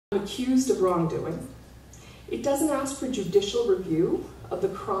accused of wrongdoing. It doesn't ask for judicial review of the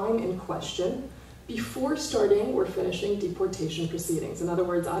crime in question before starting or finishing deportation proceedings. In other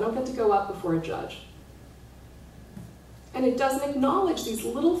words, I don't get to go up before a judge. And it doesn't acknowledge these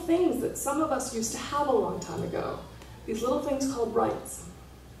little things that some of us used to have a long time ago, these little things called rights.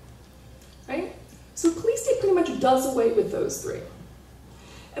 Right? So police state pretty much does away with those three.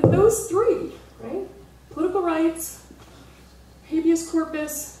 And those three, right, political rights, habeas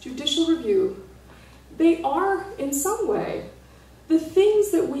corpus, judicial review, they are, in some way, the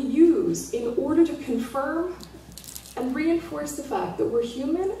things that we use in order to confirm and reinforce the fact that we're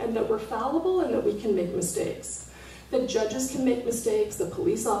human and that we're fallible and that we can make mistakes. That judges can make mistakes, that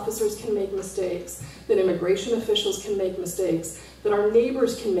police officers can make mistakes, that immigration officials can make mistakes, that our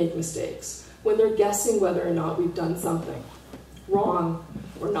neighbors can make mistakes when they're guessing whether or not we've done something wrong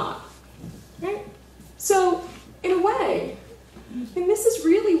or not. Right? So, in a way, and this is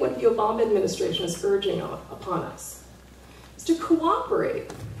really what the Obama administration is urging upon us, is to cooperate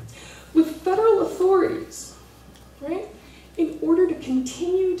with federal authorities, right, in order to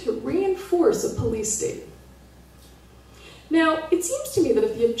continue to reinforce a police state. Now, it seems to me that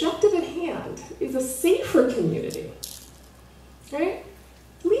if the objective at hand is a safer community, right,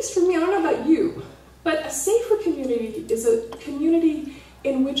 at least for me, I don't know about you, but a safer community is a community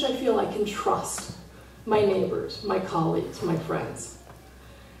in which I feel I can trust my neighbors, my colleagues, my friends.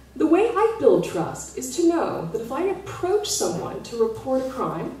 The way I build trust is to know that if I approach someone to report a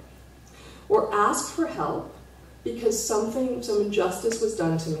crime or ask for help because some injustice was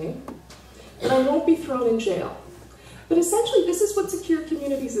done to me, that I won't be thrown in jail. But essentially, this is what Secure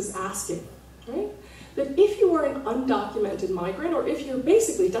Communities is asking, right? That if you are an undocumented migrant, or if you're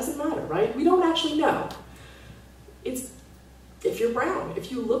basically, it doesn't matter, right? We don't actually know. It's if you're brown,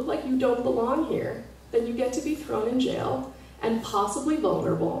 if you look like you don't belong here, then you get to be thrown in jail and possibly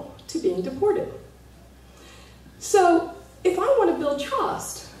vulnerable to being deported. So if I want to build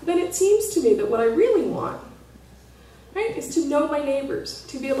trust, then it seems to me that what I really want, right, is to know my neighbors,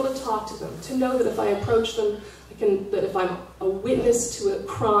 to be able to talk to them, to know that if I approach them, that if I'm a witness to a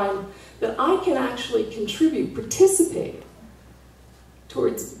crime, that I can actually contribute, participate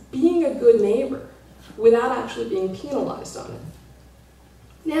towards being a good neighbor without actually being penalized on it.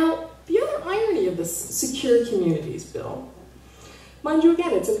 Now, the other irony of this Secure Communities bill, mind you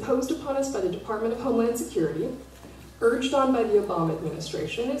again, it's imposed upon us by the Department of Homeland Security, urged on by the Obama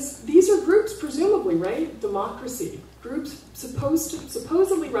administration, is these are groups, presumably, right, democracy, groups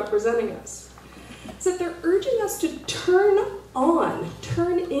supposedly representing us. So that they're urging us to turn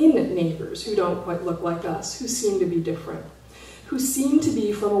in neighbors who don't quite look like us, who seem to be different, who seem to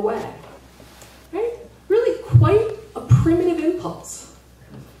be from away. Right? Really quite a primitive impulse.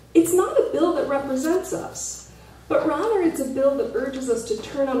 It's not a bill that represents us, but rather it's a bill that urges us to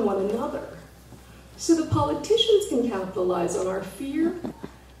turn on one another so that politicians can capitalize on our fear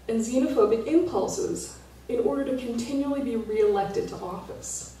and xenophobic impulses in order to continually be reelected to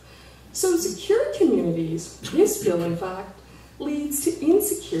office. So Secure Communities, this bill in fact, leads to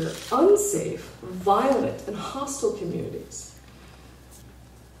insecure, unsafe, violent, and hostile communities.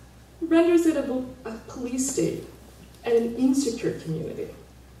 Renders it a police state and an insecure community.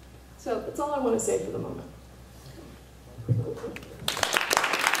 So that's all I want to say for the moment.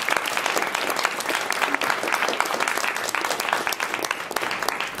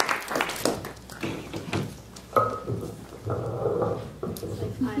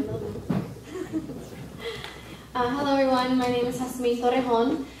 Hello everyone, my name is Jasmine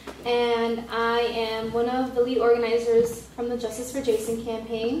Torrejon, and I am one of the lead organizers from the Justice for Jason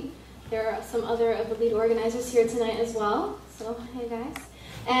campaign. There are some other of the lead organizers here tonight as well, so hey guys.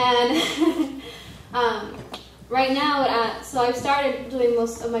 And right now, so I've started doing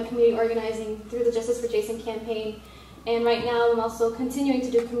most of my community organizing through the Justice for Jason campaign, and right now I'm also continuing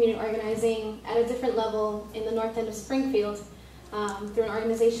to do community organizing at a different level in the north end of Springfield through an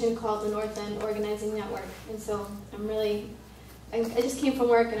organization called the North End Organizing Network. And so I just came from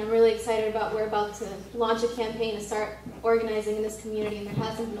work and I'm really excited about, we're about to launch a campaign to start organizing in this community, and there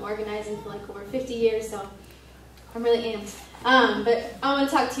hasn't been organizing for like over 50 years, so I'm really amped. But I want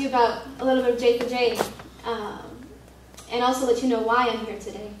to talk to you about a little bit of J4J, and also let you know why I'm here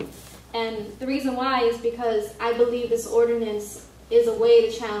today. And the reason why is because I believe this ordinance is a way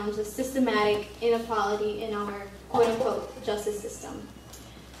to challenge the systematic inequality in our quote-unquote justice system.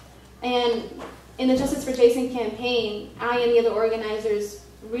 And in the Justice for Jason campaign, I and the other organizers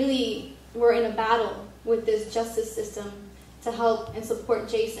really were in a battle with this justice system to help and support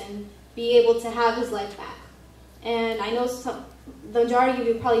Jason be able to have his life back. And I know the majority of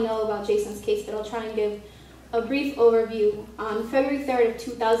you probably know about Jason's case, but I'll try and give a brief overview. On February 3rd of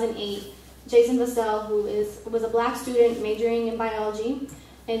 2008, Jason Vassell, who was a black student majoring in biology,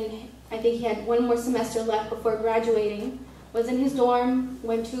 and I think he had one more semester left before graduating, was in his dorm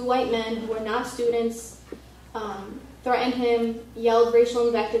when two white men who were not students threatened him, yelled racial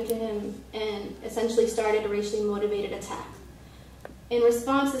invective to him, and essentially started a racially motivated attack. In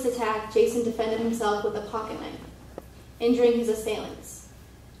response to this attack, Jason defended himself with a pocket knife, injuring his assailants.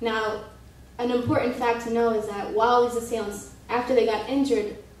 Now, an important fact to know is that while these assailants, after they got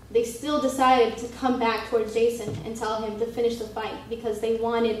injured, they still decided to come back towards Jason and tell him to finish the fight because they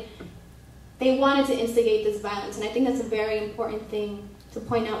wanted to instigate this violence. And I think that's a very important thing to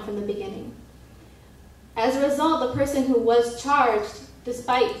point out from the beginning. As a result, the person who was charged,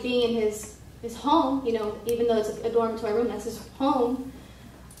 despite being in his home, even though it's a dormitory room, that's his home,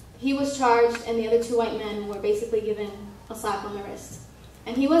 he was charged, and the other two white men were basically given a slap on the wrist.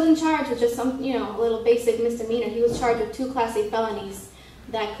 And he wasn't charged with just some, a little basic misdemeanor. He was charged with 2 Class A felonies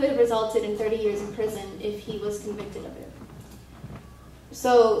that could have resulted in 30 years in prison if he was convicted of it.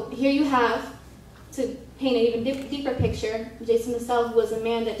 So here you have, to paint an even deeper picture, Jason himself was a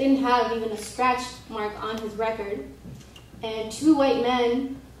man that didn't have even a scratch mark on his record, and 2 white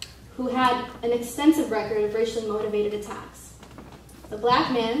men who had an extensive record of racially motivated attacks. The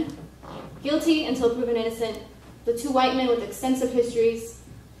black man, guilty until proven innocent. The 2 white men with extensive histories.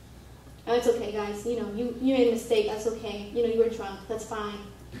 Oh, it's okay, guys. You made a mistake. That's okay. You were drunk. That's fine.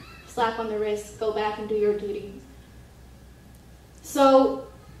 Slap on the wrist. Go back and do your duty. So,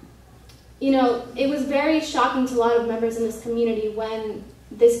 it was very shocking to a lot of members in this community when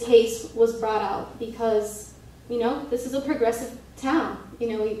this case was brought out because, this is a progressive town.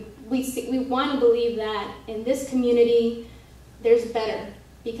 We want to believe that in this community there's better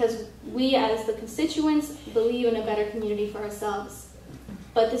because we as the constituents believe in a better community for ourselves.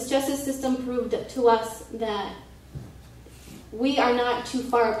 But this justice system proved to us that we are not too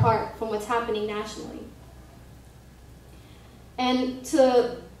far apart from what's happening nationally. And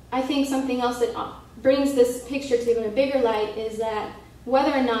I think something else that brings this picture to even a bigger light is that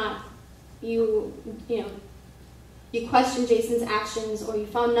whether or not you question Jason's actions or you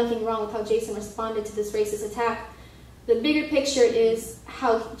found nothing wrong with how Jason responded to this racist attack, the bigger picture is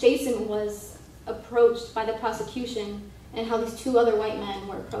how Jason was approached by the prosecution and how these 2 other white men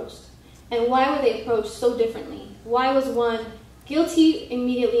were approached. And why were they approached so differently? Why was one guilty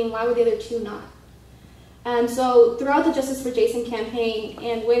immediately and why were the other 2 not? And so throughout the Justice for Jason campaign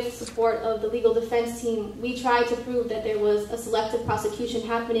and with support of the legal defense team, we tried to prove that there was a selective prosecution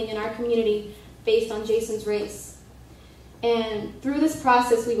happening in our community based on Jason's race. And through this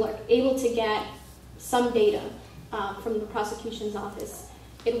process, we were able to get some data from the prosecution's office.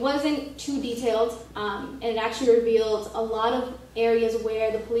 It wasn't too detailed, and it actually revealed a lot of areas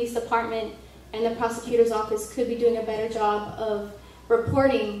where the police department and the prosecutor's office could be doing a better job of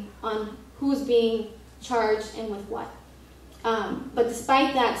reporting on who's being charged and with what. But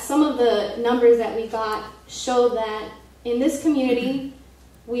despite that, some of the numbers that we got show that in this community,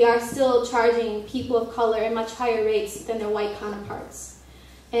 we are still charging people of color at much higher rates than their white counterparts.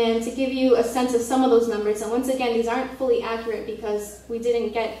 And to give you a sense of some of those numbers, and once again, these aren't fully accurate because we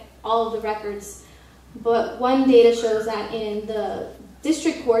didn't get all of the records, but one data shows that in the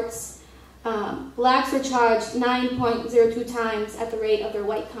district courts, blacks were charged 9.02 times at the rate of their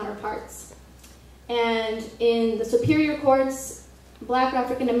white counterparts. And in the superior courts, black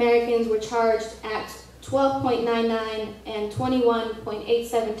African Americans were charged at 12.99 and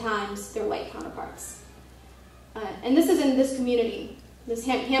 21.87 times their white counterparts. And this is in this community. This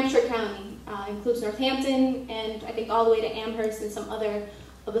Hampshire County includes Northampton and I think all the way to Amherst and some other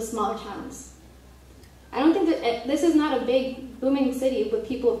of the smaller towns. I don't think that this is not a big booming city with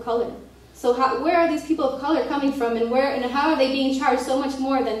people of color. So where are these people of color coming from and how are they being charged so much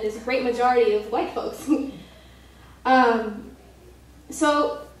more than this great majority of white folks?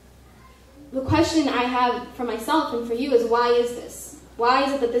 So the question I have for myself and for you is why is this? Why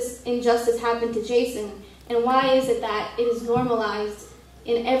is it that this injustice happened to Jason? And why is it that it is normalized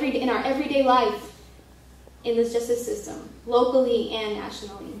in our everyday life in this justice system, locally and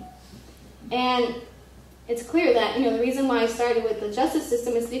nationally? And it's clear that, the reason why I started with the justice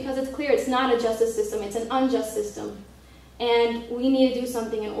system is because it's clear it's not a justice system, it's an unjust system. And we need to do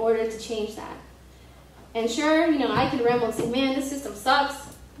something in order to change that. And sure, I could ramble and say, man, this system sucks.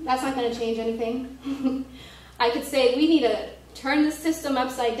 That's not going to change anything. I could say we need to turn the system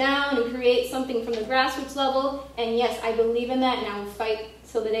upside down and create something from the grassroots level. And yes, I believe in that and I will fight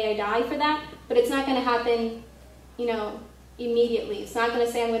till the day I die for that. But it's not going to happen, immediately. It's not going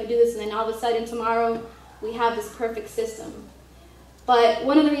to say I'm going to do this and then all of a sudden tomorrow we have this perfect system. But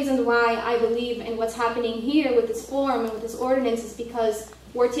one of the reasons why I believe in what's happening here with this form and with this ordinance is because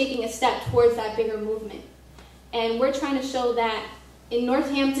we're taking a step towards that bigger movement. And we're trying to show that in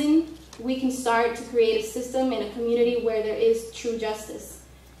Northampton, we can start to create a system and a community where there is true justice.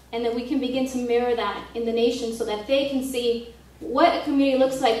 And that we can begin to mirror that in the nation so that they can see what a community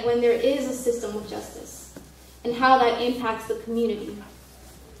looks like when there is a system of justice and how that impacts the community.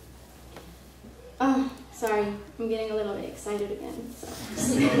 Oh, sorry, I'm getting a little bit excited again.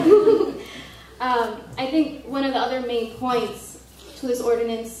 So. I think one of the other main points to this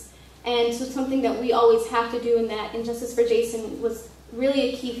ordinance and to something that we always have to do in that in Justice for Jason was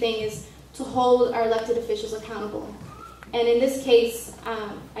really a key thing is to hold our elected officials accountable. And in this case,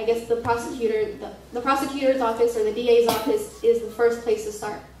 I guess the prosecutor's office or the DA's office is the first place to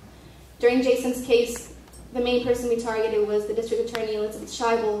start. During Jason's case, the main person we targeted was the district attorney, Elizabeth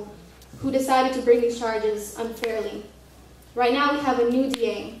Scheibel, who decided to bring these charges unfairly. Right now we have a new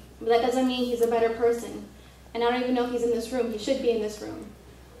DA, but that doesn't mean he's a better person. And I don't even know if he's in this room. He should be in this room.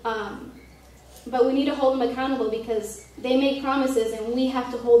 But we need to hold them accountable because they make promises and we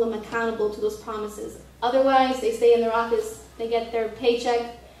have to hold them accountable to those promises. Otherwise, they stay in their office, they get their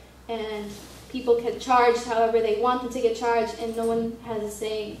paycheck, and people get charged however they want them to get charged, and no one has a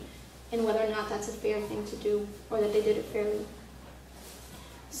say in whether or not that's a fair thing to do or that they did it fairly.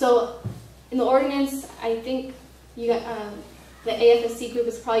 So in the ordinance, I think the AFSC group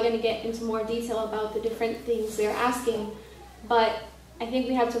is probably going to get into more detail about the different things they're asking, but I think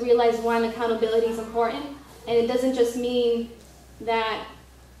we have to realize, one, accountability is important, and it doesn't just mean that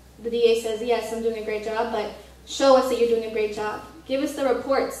the DA says, yes, I'm doing a great job, but show us that you're doing a great job. Give us the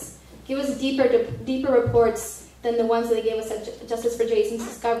reports. Give us deeper reports than the ones that they gave us at Justice for Jason's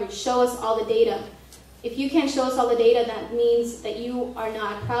discovery. Show us all the data. If you can't show us all the data, that means that you are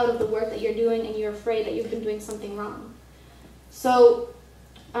not proud of the work that you're doing and you're afraid that you've been doing something wrong. So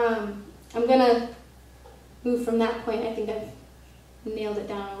I'm going to move from that point. I think I've nailed it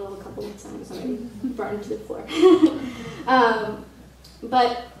down a couple of times already, brought it to the floor.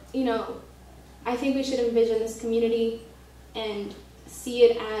 But, you know, I think we should envision this community and see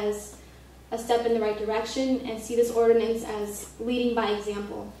it as a step in the right direction and see this ordinance as leading by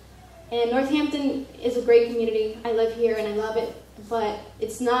example. And Northampton is a great community. I live here and I love it, but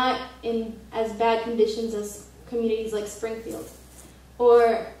it's not in as bad conditions as communities like Springfield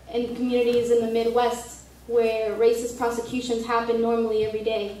or in communities in the Midwest where racist prosecutions happen normally every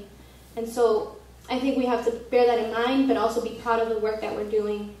day. And so I think we have to bear that in mind, but also be proud of the work that we're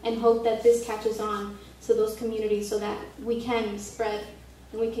doing and hope that this catches on to those communities so that we can spread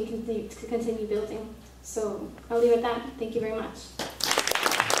and we can continue building. So I'll leave it at that. Thank you very much.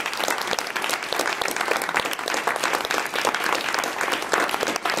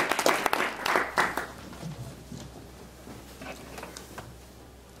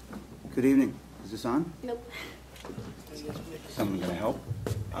 Good evening. Is this on? Nope. Someone going to help?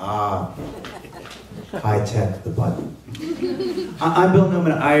 High tech, the button. I'm Bill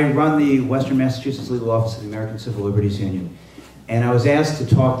Newman. I run the Western Massachusetts Legal Office of the American Civil Liberties Union. And I was asked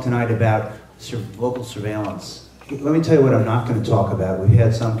to talk tonight about local surveillance. Let me tell you what I'm not going to talk about. We've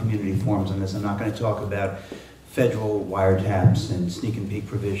had some community forums on this. I'm not going to talk about federal wiretaps and sneak and peek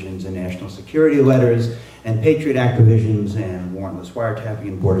provisions and national security letters and Patriot Act provisions and warrantless wiretapping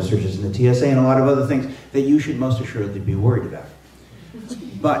and border searches and the TSA and a lot of other things that you should most assuredly be worried about.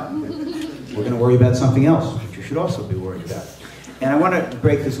 But we're going to worry about something else, which you should also be worried about. And I want to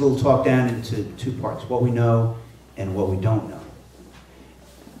break this little talk down into two parts, what we know and what we don't know.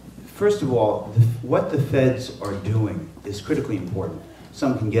 First of all, what the feds are doing is critically important.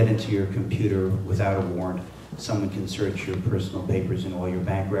 Some can get into your computer without a warrant. Someone can search your personal papers and all your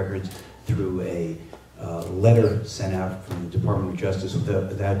bank records through a letter sent out from the Department of Justice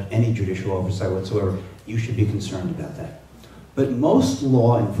without any judicial oversight whatsoever. You should be concerned about that. But most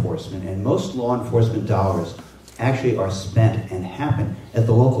law enforcement and most law enforcement dollars actually are spent and happen at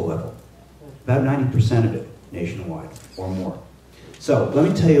the local level. About 90% of it nationwide or more. So let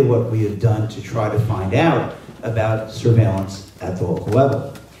me tell you what we have done to try to find out about surveillance at the local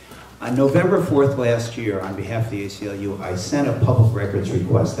level. On November 4th last year, on behalf of the ACLU, I sent a public records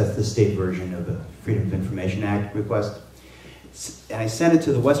request. That's the state version of the Freedom of Information Act request. And I sent it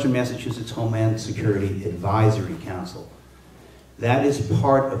to the Western Massachusetts Homeland Security Advisory Council. That is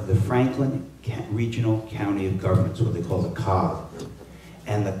part of the Franklin Regional County of Governments, what they call the COG.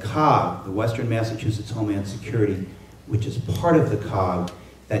 And the COG, the Western Massachusetts Homeland Security, which is part of the COG,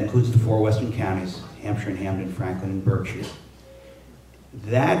 that includes the 4 western counties, Hampshire and Hamden, Franklin and Berkshire.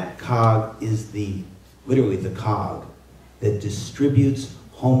 That COG is literally the COG that distributes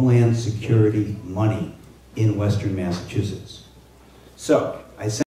Homeland Security money in Western Massachusetts. So, I sent